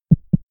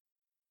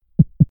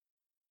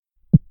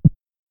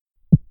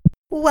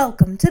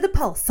Welcome to The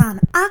Pulse on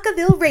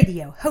Acaville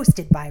Radio,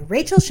 hosted by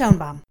Rachel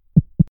Schoenbaum.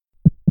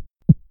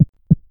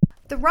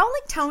 The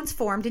Rolling Tones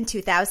formed in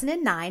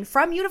 2009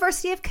 from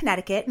University of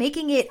Connecticut,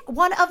 making it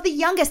one of the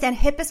youngest and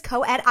hippest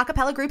co-ed a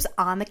cappella groups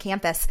on the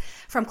campus.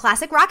 From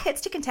classic rock hits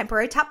to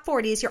contemporary top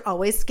 40s, you're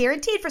always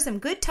guaranteed for some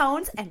good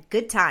tones and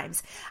good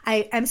times.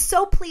 I am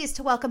so pleased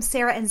to welcome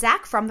Sarah and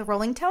Zach from the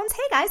Rolling Tones.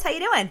 Hey guys, how you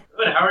doing?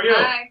 Good, how are you?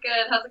 Hi,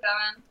 good. How's it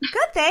going?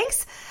 Good,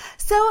 thanks.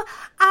 So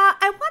I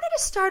wanted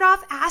to start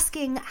off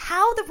asking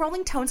how the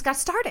Rolling Tones got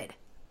started.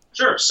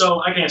 Sure,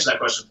 so I can answer that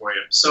question for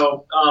you.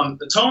 So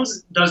the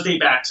Tones does date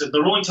back to,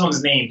 the Rolling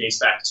Tones name dates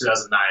back to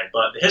 2009,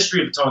 but the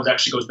history of the Tones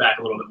actually goes back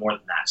a little bit more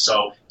than that.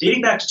 So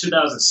dating back to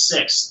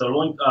 2006, the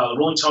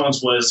Rolling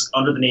Tones was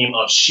under the name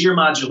of Sheer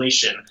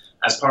Modulation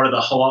as part of the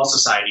Halal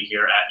Society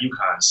here at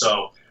UConn.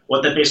 So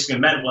what that basically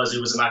meant was it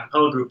was an a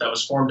cappella group that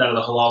was formed out of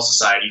the Halal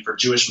Society for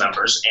Jewish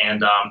members,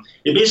 and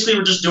they basically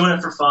were just doing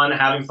it for fun,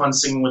 having fun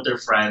singing with their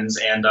friends,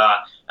 and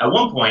at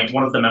one point,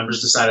 one of the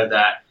members decided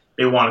that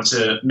they wanted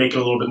to make it a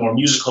little bit more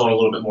musical and a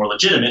little bit more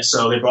legitimate,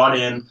 so they brought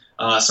in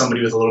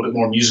somebody with a little bit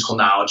more musical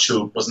knowledge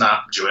who was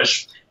not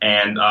Jewish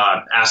and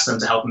asked them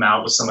to help them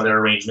out with some of their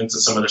arrangements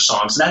and some of their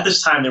songs. And at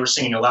this time, they were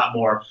singing a lot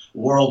more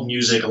world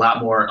music, a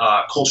lot more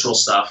cultural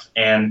stuff.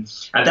 And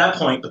at that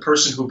point, the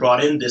person who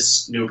brought in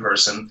this new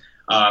person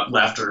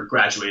left or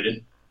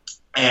graduated.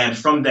 And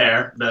from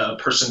there, the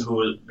person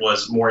who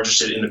was more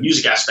interested in the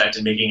music aspect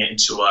and making it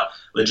into a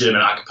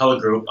legitimate a cappella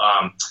group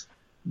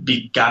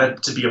got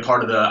it to be a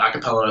part of the a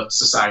cappella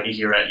society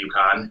here at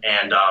UConn.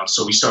 And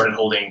so we started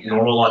holding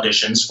normal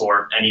auditions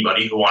for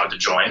anybody who wanted to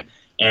join.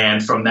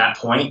 And from that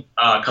point,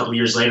 a couple of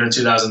years later in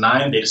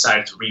 2009, they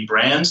decided to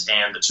rebrand.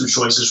 And the two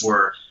choices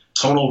were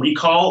Tonal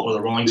Recall or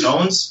the Rolling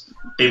Tones.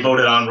 They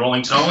voted on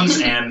Rolling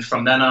Tones. And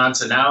from then on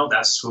to now,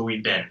 that's who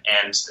we've been.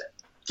 And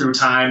through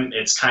time,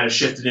 it's kind of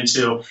shifted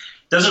into,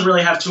 doesn't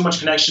really have too much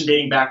connection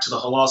dating back to the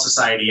Halal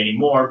Society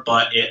anymore,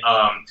 but it,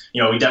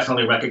 we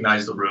definitely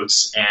recognize the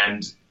roots.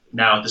 And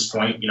now at this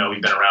point,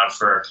 we've been around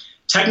for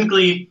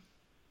technically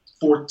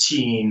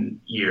 13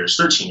 years.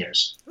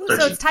 Ooh,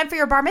 so it's time for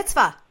your bar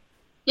mitzvah.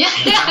 Yeah,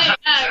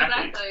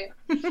 exactly.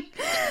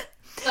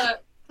 To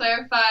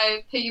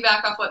clarify,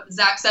 piggyback off what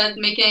Zach said,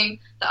 making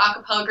the a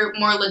cappella group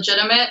more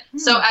legitimate. Mm-hmm.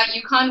 So at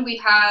UConn, we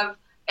have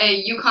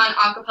a UConn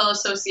A Cappella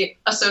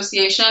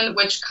Association,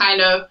 which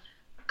kind of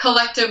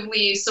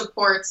collectively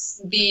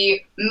supports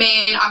the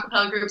main a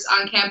cappella groups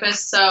on campus.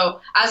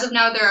 So as of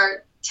now, there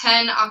are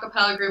 10 a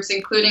cappella groups,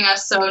 including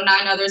us, so 9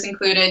 others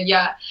included,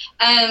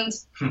 And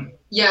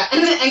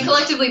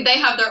collectively they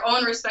have their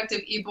own respective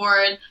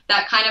e-board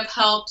that kind of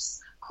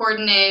helps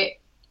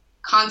coordinate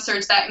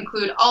concerts that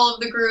include all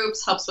of the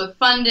groups, helps with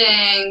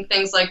funding,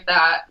 things like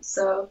that.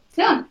 So,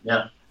 yeah.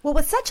 Well,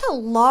 with such a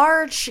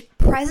large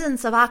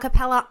presence of a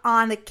cappella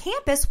on the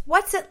campus,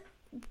 what's it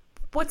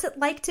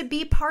like to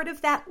be part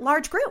of that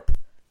large group?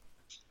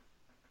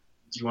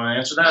 Do you want to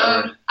answer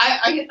that?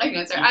 I can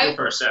answer. You go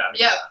first,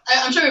 yeah.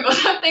 I'm sure we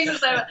both have things to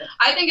say. But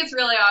I think it's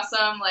really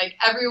awesome. Like,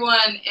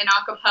 everyone in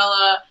a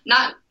cappella,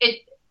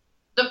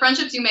 the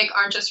friendships you make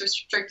aren't just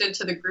restricted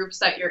to the groups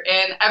that you're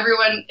in.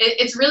 Everyone,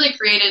 it's really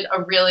created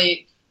a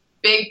really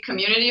big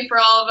community for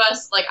all of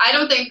us. Like, I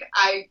don't think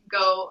I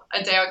go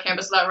a day on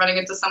campus without running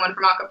into someone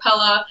from a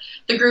cappella.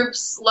 The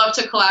groups love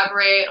to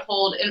collaborate,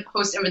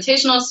 host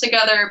invitationals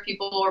together.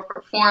 People will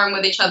perform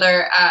with each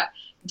other at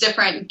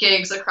different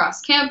gigs across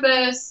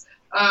campus.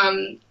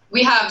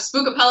 We have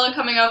Spookapella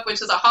coming up,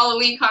 which is a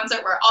Halloween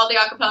concert where all the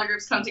a cappella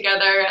groups come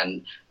together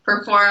and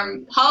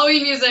perform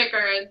Halloween music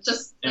or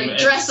just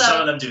dress up.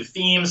 Some of them do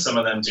themes, some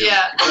of them do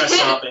dress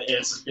up.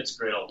 It's a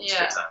great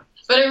time.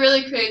 But it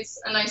really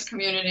creates a nice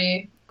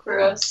community for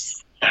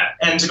us. Yeah,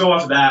 and to go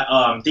off of that,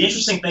 the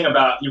interesting thing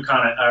about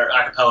UConn or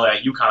a cappella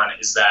at UConn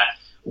is that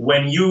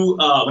when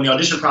the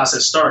audition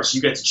process starts,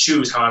 you get to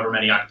choose however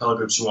many a cappella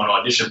groups you want to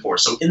audition for.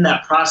 So in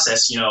that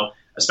process,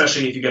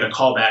 especially if you get a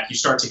callback, you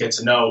start to get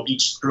to know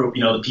each group,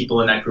 the people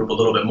in that group a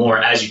little bit more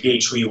as you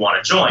gauge who you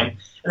want to join.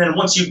 And then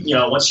once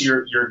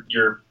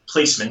your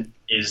placement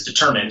is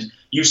determined,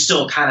 you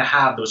still kind of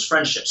have those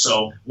friendships.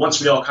 So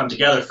once we all come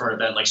together for an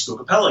event like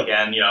Spookapella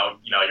again,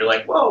 you're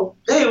like, whoa,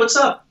 hey, what's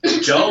up,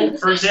 Joe,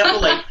 for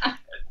example? Like,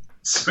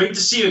 it's great to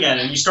see you again.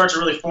 And you start to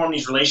really form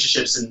these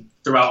relationships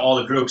throughout all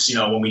the groups.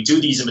 When we do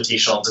these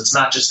invitationals, it's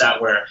not just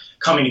that we're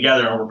coming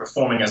together and we're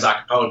performing as a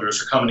cappella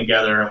groups. We're coming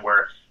together and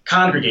we're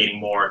congregating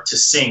more to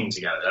sing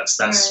together. That's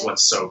right.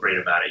 What's so great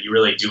about it. You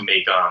really do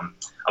make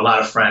a lot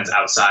of friends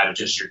outside of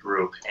just your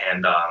group,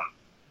 and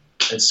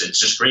it's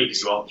just great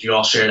because you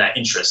all share that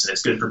interest, and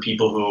it's good for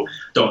people who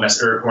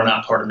who are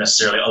not part of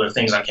necessarily other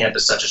things on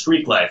campus, such as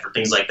Greek life or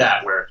things like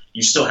that, where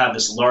you still have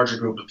this larger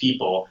group of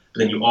people, but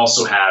then you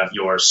also have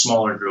your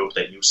smaller group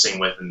that you sing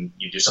with and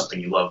you do something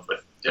you love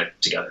with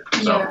together.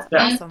 So,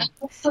 Awesome. I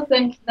also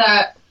think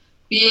that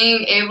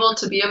being able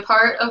to be a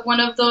part of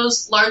one of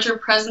those larger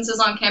presences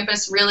on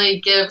campus really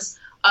gives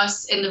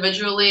us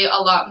individually a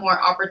lot more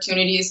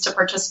opportunities to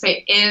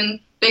participate in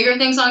bigger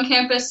things on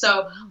campus.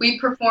 So we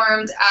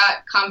performed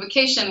at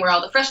Convocation where all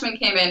the freshmen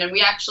came in, and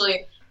we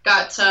actually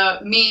got to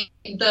meet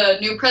the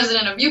new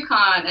president of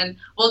UConn, and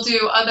we'll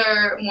do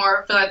other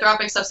more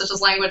philanthropic stuff such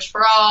as Language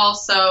for All.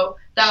 So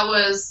that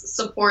was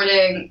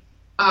supporting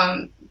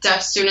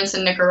deaf students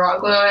in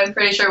Nicaragua, I'm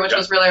pretty sure, which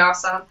was really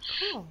awesome.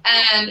 Cool.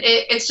 And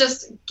it's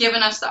just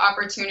given us the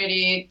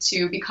opportunity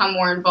to become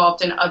more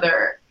involved in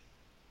other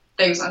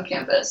things on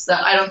campus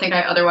that I don't think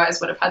I otherwise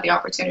would have had the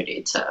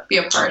opportunity to be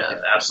a part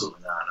of.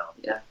 Absolutely not, no.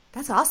 Yeah.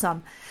 That's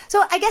awesome.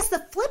 So I guess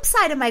the flip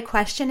side of my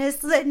question is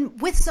that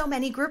with so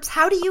many groups,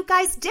 how do you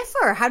guys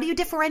differ? How do you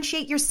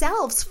differentiate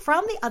yourselves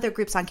from the other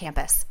groups on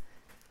campus?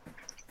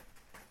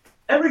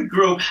 Every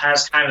group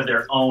has kind of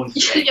their own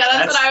thing. Yeah,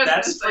 that's what I was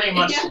That's pretty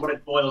much what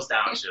it boils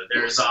down to.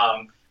 There's,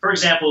 for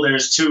example,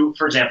 there's two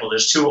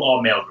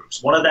all-male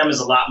groups. One of them is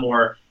a lot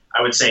more,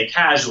 I would say,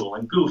 casual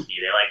and goofy.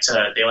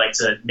 They like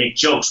to make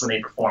jokes when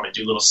they perform and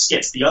do little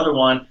skits. The other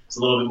one is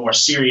a little bit more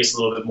serious,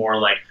 a little bit more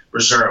like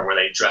reserved, where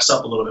they dress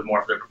up a little bit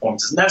more for their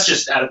performances. And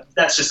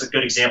that's just a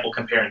good example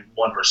comparing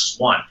one versus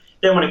one.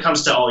 Then when it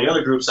comes to all the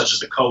other groups, such as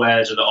the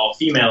co-eds or the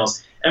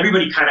all-females,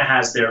 everybody kind of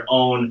has their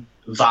own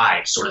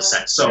vibe sort of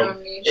sense. So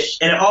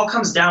it all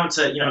comes down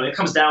to, it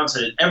comes down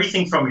to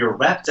everything from your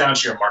rep down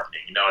to your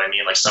marketing. You know what I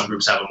mean? Like some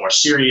groups have a more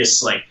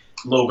serious like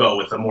logo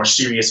with a more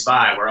serious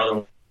vibe, where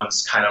other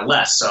ones kind of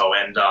less so.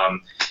 And,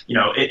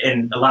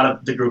 and a lot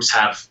of the groups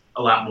have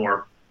a lot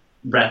more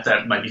rep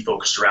that might be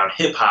focused around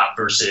hip hop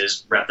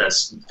versus rep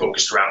that's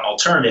focused around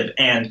alternative.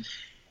 And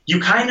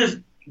you kind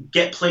of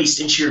get placed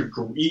into your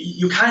group.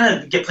 You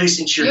end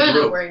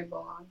up where you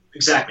belong.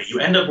 Exactly. You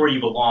end up where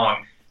you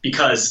belong,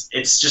 because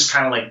it's just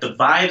kind of like the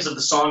vibes of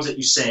the songs that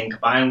you sing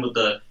combined with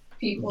the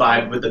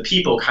vibe with the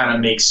people kind of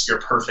makes your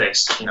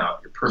perfect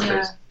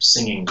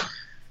singing.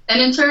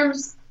 And in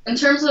terms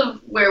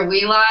of where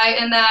we lie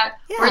in that,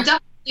 we're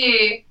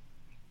definitely,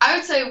 I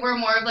would say we're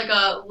more of like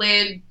a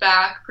laid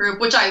back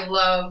group, which I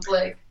love.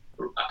 Like,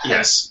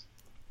 yes.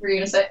 Were you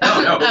gonna say?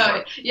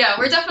 No. Yeah,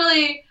 we're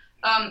definitely.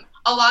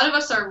 A lot of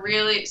us are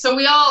really, so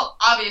we all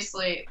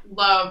obviously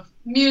love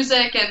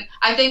music, and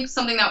I think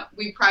something that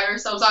we pride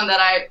ourselves on that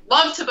I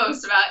love to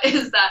boast about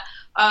is that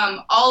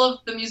all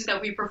of the music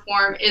that we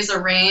perform is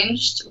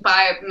arranged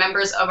by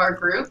members of our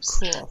groups.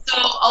 Cool.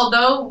 So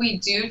although we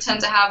do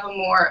tend to have a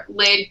more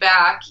laid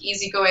back,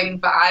 easygoing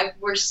vibe,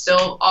 we're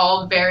still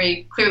all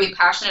very clearly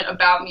passionate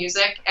about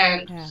music,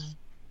 and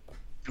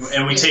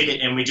we take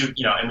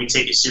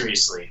it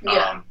seriously.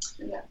 Yeah.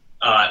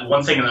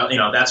 One thing,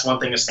 that's one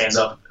thing that stands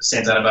out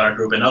about our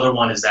group. Another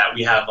one is that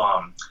we have,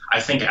 I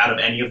think out of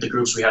any of the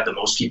groups, we have the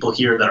most people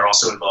here that are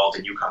also involved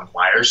in UConn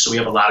choirs. So we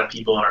have a lot of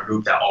people in our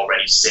group that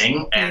already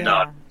sing and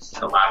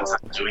spend a lot of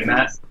time doing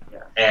that.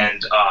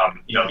 And,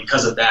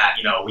 because of that,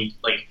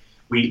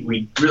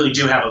 we really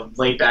do have a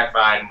laid back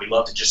vibe, and we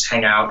love to just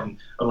hang out and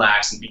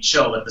relax and be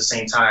chill. But at the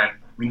same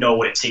time, we know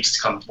what it takes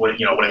to come, what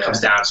it comes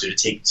down to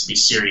be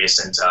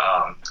serious and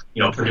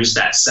to, produce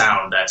that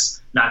sound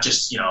that's not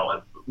just,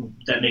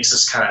 that makes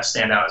us kind of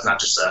stand out as not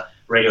just a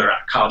regular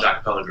college a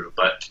cappella group,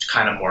 but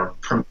kind of more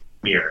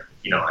premier,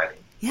 you know what I mean?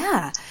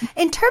 Yeah.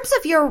 In terms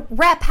of your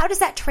rep, how does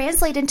that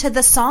translate into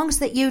the songs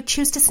that you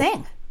choose to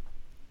sing?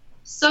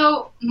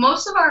 So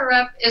most of our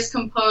rep is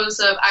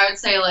composed of, I would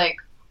say, like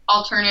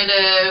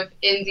alternative,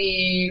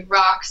 indie,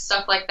 rock,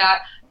 stuff like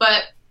that.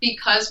 But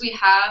because we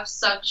have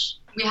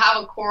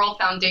a choral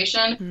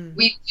foundation,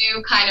 we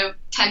do kind of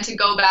tend to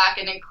go back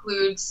and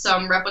include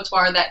some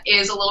repertoire that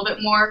is a little bit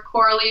more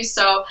chorally.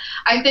 So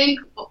I think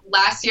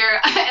last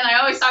year, and I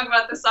always talk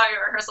about this song at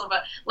rehearsal,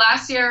 but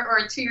last year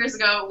or 2 years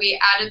ago,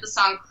 we added the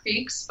song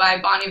Creeks by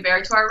Bon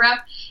Iver to our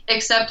rep,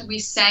 except we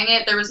sang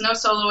it, there was no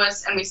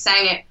soloist, and we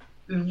sang it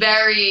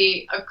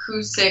very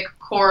acoustic,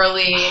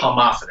 chorally.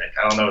 Homophonic.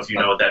 I don't know if you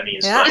know what that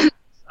means, but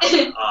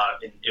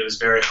it was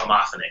very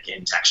homophonic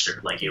in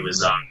texture. Like it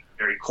was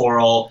very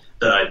choral.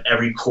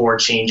 Every chord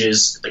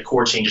changes. The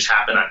chord changes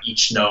happen on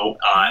each note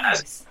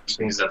as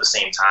things at the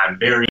same time.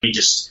 Very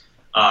just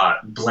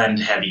blend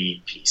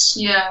heavy piece.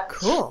 Yeah,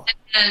 cool.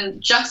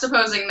 And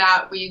juxtaposing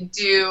that, we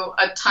do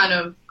a ton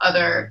of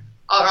other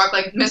alt rock,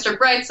 like Mr.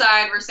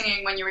 Brightside. We're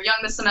singing When You Were Young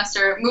this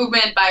semester.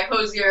 Movement by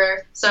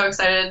Hozier. So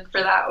excited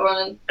for that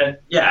one. And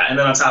then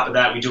on top of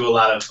that, we do a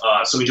lot of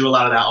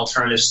that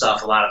alternative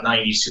stuff, a lot of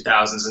 90s,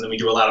 2000s, and then we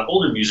do a lot of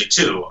older music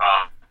too.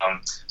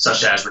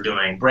 Such as we're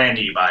doing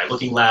Brandy by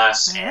Looking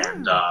Glass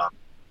and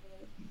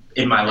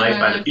In My Life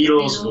by the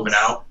Beatles, Moving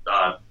Out,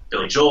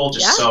 Billy Joel,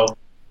 so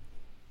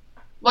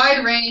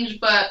wide range,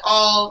 but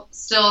all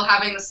still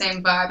having the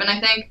same vibe. And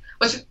I think,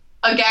 which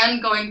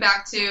again, going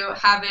back to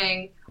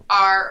having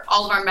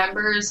all of our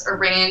members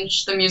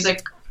arrange the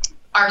music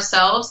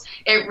ourselves,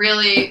 it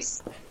really,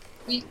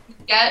 we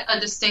get a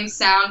distinct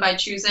sound by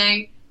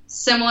choosing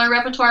similar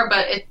repertoire,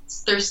 but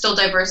there's still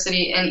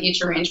diversity in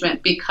each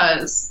arrangement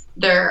because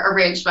they're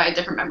arranged by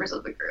different members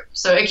of the group.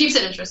 So it keeps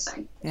it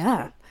interesting.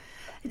 Yeah.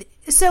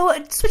 So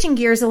switching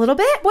gears a little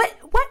bit, what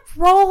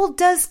role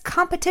does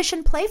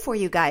competition play for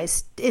you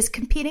guys? Is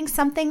competing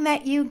something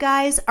that you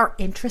guys are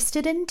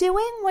interested in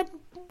doing?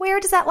 Where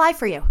does that lie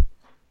for you?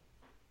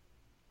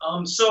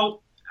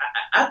 So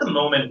at the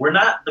moment, we're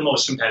not the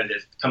most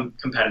competitive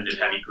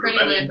heavy group.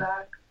 Pretty laid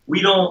back.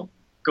 we don't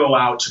go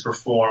out to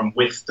perform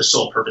with the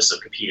sole purpose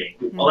of competing.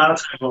 Mm-hmm. A lot of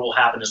times what will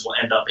happen is we'll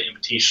end up at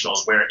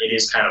invitationals where it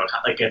is kind of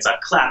it's a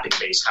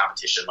clapping-based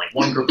competition. Like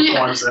one group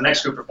performs, and the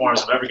next group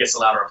performs, whoever gets the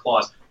louder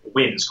applause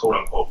wins,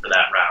 quote-unquote, for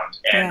that round.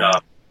 And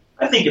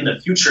I think in the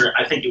future,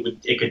 I think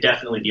it could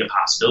definitely be a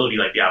possibility,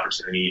 like the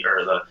opportunity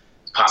or the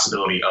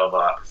possibility of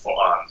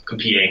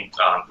competing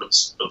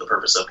with the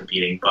purpose of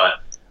competing.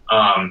 But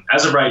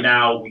as of right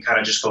now, we kind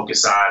of just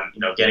focus on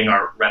getting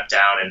our rep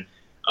down. And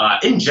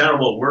in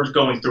general, we're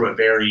going through a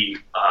very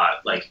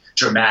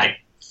dramatic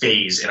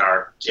phase in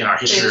our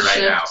history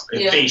right now.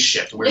 Phase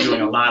shift. We're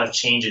doing a lot of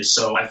changes.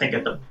 So I think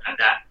at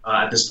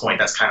this point,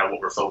 that's kind of what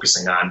we're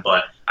focusing on.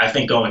 But I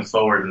think going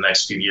forward in the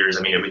next few years,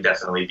 I mean, it would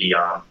definitely be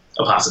a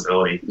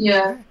possibility.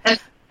 Yeah, and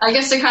I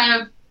guess to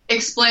kind of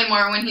explain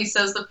more when he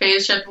says the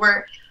phase shift,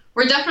 we're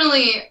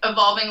definitely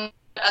evolving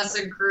as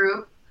a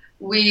group.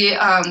 We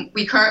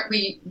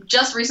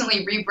just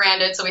recently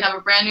rebranded, so we have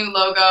a brand new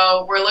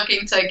logo. We're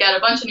looking to get a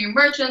bunch of new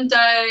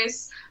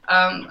merchandise.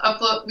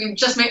 We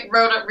just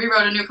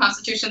rewrote a new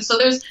constitution. So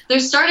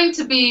there's starting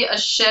to be a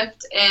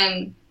shift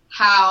in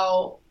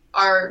how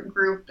our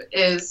group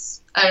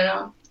is. I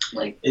don't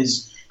know,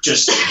 is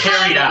just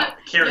carried out.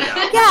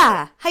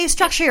 Yeah, how you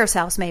structure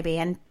yourselves maybe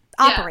and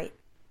operate.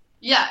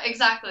 Yeah,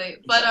 exactly.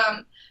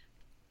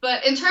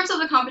 But in terms of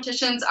the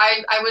competitions,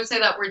 I would say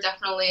that we're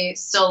definitely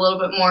still a little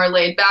bit more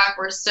laid back.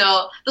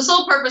 The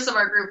sole purpose of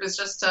our group is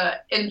just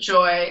to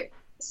enjoy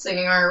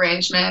singing our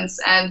arrangements.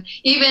 And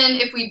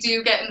even if we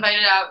do get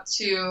invited out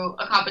to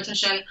a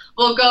competition,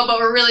 we'll go, but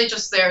we're really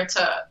just there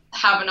to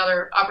have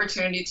another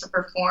opportunity to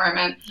perform.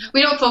 And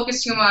we don't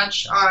focus too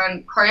much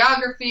on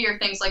choreography or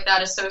things like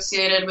that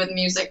associated with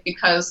music,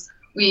 because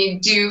we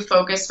do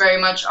focus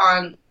very much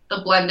on the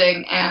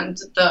blending and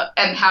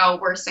how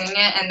we're singing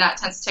it, and that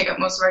tends to take up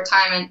most of our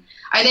time. And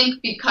I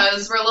think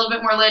because we're a little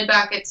bit more laid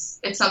back,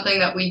 it's something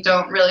that we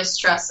don't really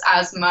stress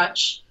as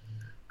much.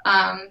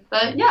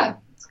 But yeah,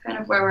 it's kind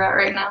of where we're at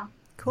right now.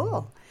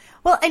 Cool.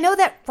 Well, I know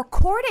that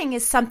recording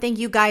is something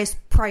you guys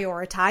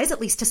prioritize,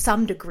 at least to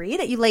some degree,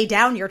 that you lay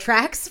down your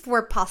tracks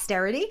for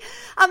posterity.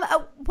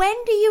 When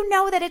do you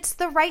know that it's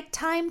the right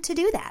time to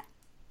do that?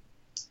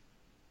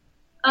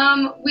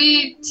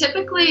 We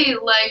typically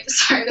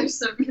sorry, there's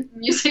some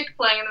music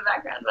playing in the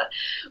background, but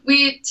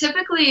we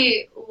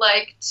typically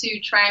like to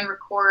try and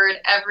record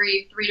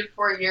every 3 to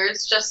 4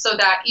 years, just so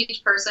that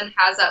each person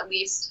has at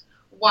least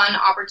one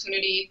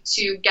opportunity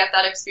to get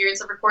that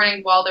experience of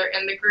recording while they're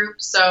in the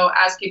group. So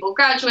as people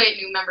graduate,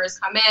 new members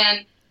come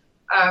in,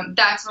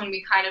 that's when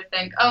we kind of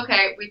think,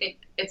 okay, we think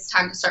it's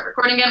time to start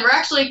recording again. We're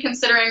actually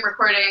considering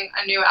recording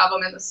a new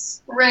album in the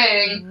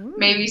spring,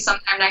 maybe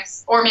sometime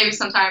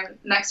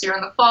next year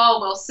in the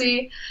fall. We'll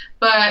see.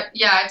 But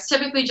yeah, it's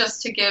typically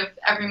just to give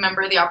every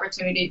member the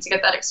opportunity to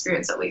get that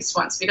experience at least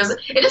once, because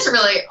it is a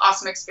really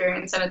awesome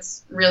experience and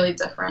it's really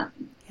different.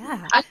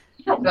 Yeah.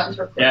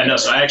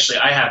 So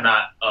I have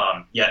not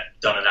yet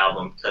done an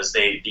album, because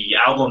the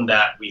album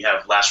that we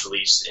have last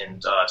released in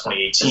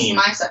 2018. This is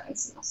my second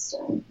semester.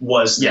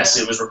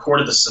 It was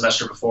recorded the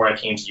semester before I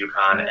came to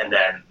UConn, and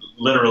then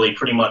literally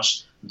pretty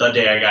much the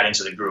day I got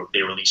into the group,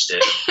 they released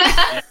it.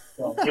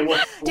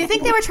 Do you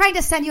think they were trying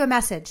to send you a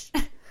message?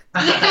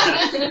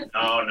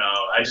 Oh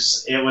no,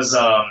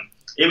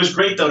 it was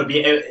great, though, to be,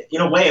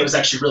 in a way, it was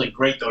actually really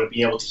great, though, to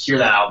be able to hear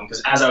that album,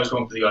 because as I was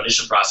going through the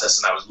audition process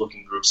and I was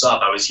looking groups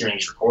up, I was hearing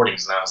these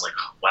recordings, and I was like,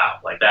 oh, wow,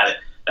 like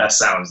that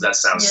sounds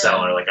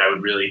stellar. Like, I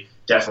would really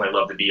definitely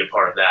love to be a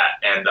part of that,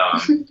 and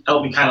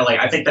help me kind of,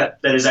 I think that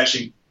is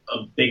actually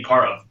a big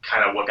part of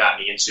kind of what got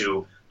me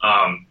into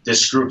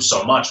this group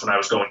so much when I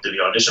was going through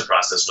the audition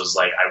process, was,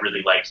 I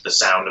really liked the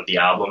sound of the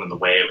album and the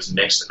way it was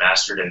mixed and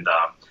mastered, and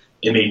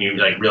it made me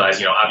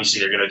realize, obviously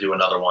they're going to do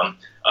another one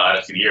in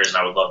a few years, and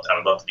I would love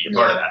to be a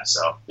part of that.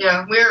 So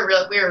yeah, we were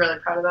really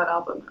proud of that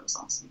album. It was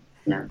awesome.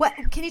 Yeah.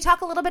 Can you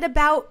talk a little bit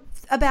about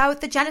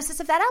the genesis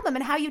of that album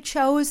and how you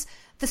chose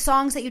the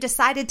songs that you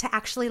decided to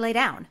actually lay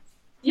down?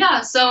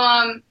 Yeah.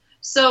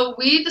 So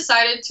we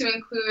decided to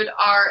include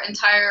our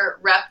entire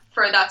rep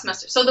for that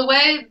semester. So the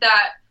way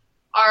that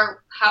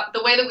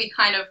we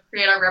kind of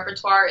create our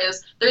repertoire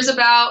is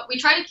we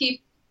try to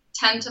keep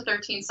 10 to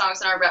 13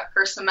 songs in our rep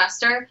per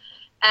semester.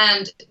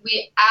 And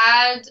we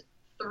add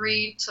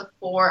 3 to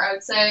 4, I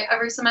would say,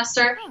 every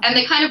semester. And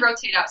they kind of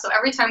rotate out. So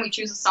every time we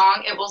choose a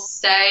song, it will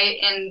stay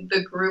in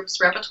the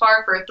group's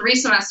repertoire for 3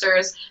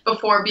 semesters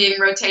before being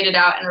rotated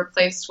out and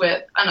replaced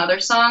with another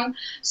song.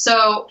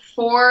 So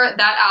for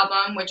that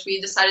album, which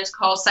we decided to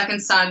call Second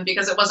Son,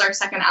 because it was our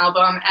second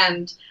album,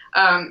 and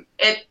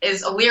it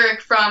is a lyric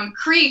from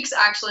Creeks,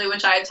 actually,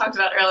 which I had talked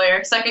about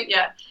earlier.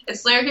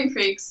 It's lyric in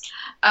Creeks.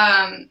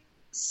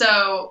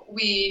 So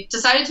we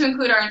decided to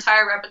include our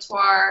entire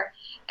repertoire,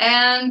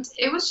 and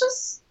it was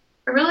just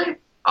a really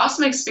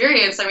awesome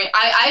experience. I mean,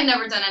 I had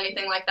never done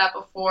anything like that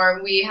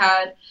before. We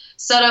had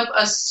set up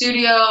a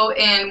studio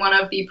in one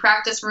of the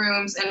practice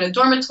rooms in a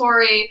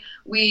dormitory.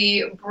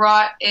 We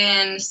brought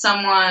in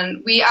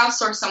we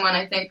outsourced someone,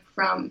 I think,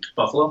 from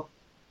Buffalo.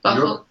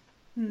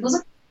 Was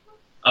it?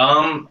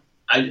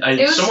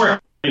 It was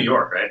somewhere in New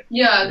York, right?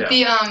 Yeah.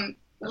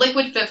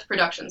 Liquid Fifth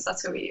Productions,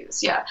 that's who we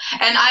use, yeah.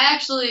 And I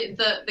actually,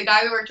 the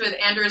guy we worked with,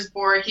 Anders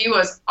Borg, he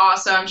was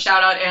awesome.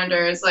 Shout out,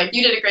 Anders. Like,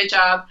 you did a great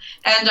job.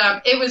 And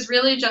it was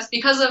really just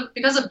because of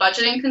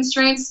budgeting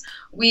constraints,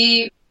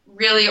 we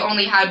really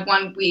only had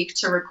 1 week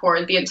to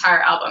record the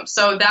entire album.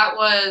 So that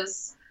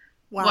was,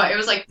 it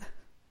was like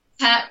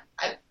 10,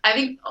 I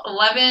think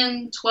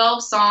 11,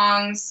 12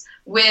 songs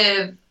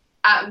with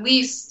at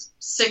least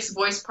 6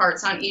 voice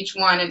parts on each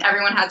one, and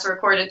everyone had to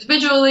record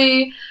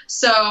individually.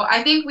 So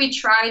I think we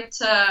tried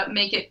to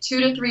make it 2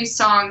 to 3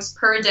 songs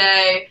per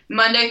day,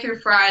 Monday through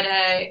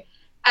Friday.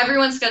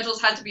 Everyone's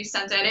schedules had to be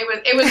sent in.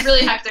 It was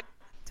really hectic.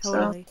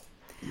 Totally.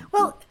 So.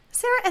 Well,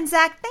 Sarah and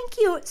Zach, thank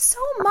you so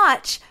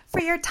much for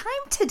your time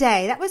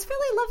today. That was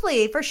really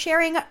lovely for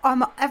sharing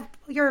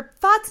your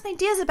thoughts and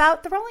ideas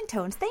about the Rolling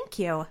Tones. Thank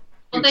you.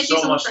 Well, thank you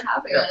so much for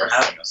having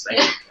us.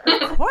 Thank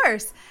you. Of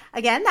course.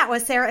 Again, that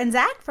was Sarah and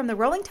Zach from the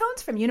Rolling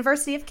Tones from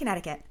University of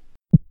Connecticut.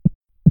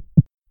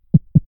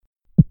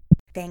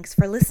 Thanks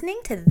for listening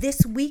to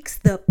this week's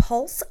The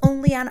Pulse,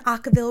 only on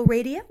Acaville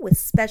Radio, with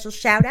special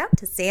shout out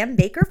to Sam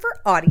Baker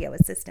for audio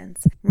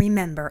assistance.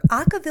 Remember,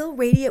 Acaville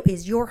Radio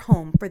is your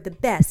home for the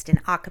best in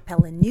a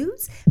cappella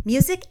news,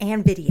 music,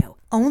 and video,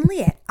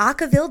 only at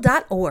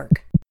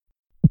acaville.org.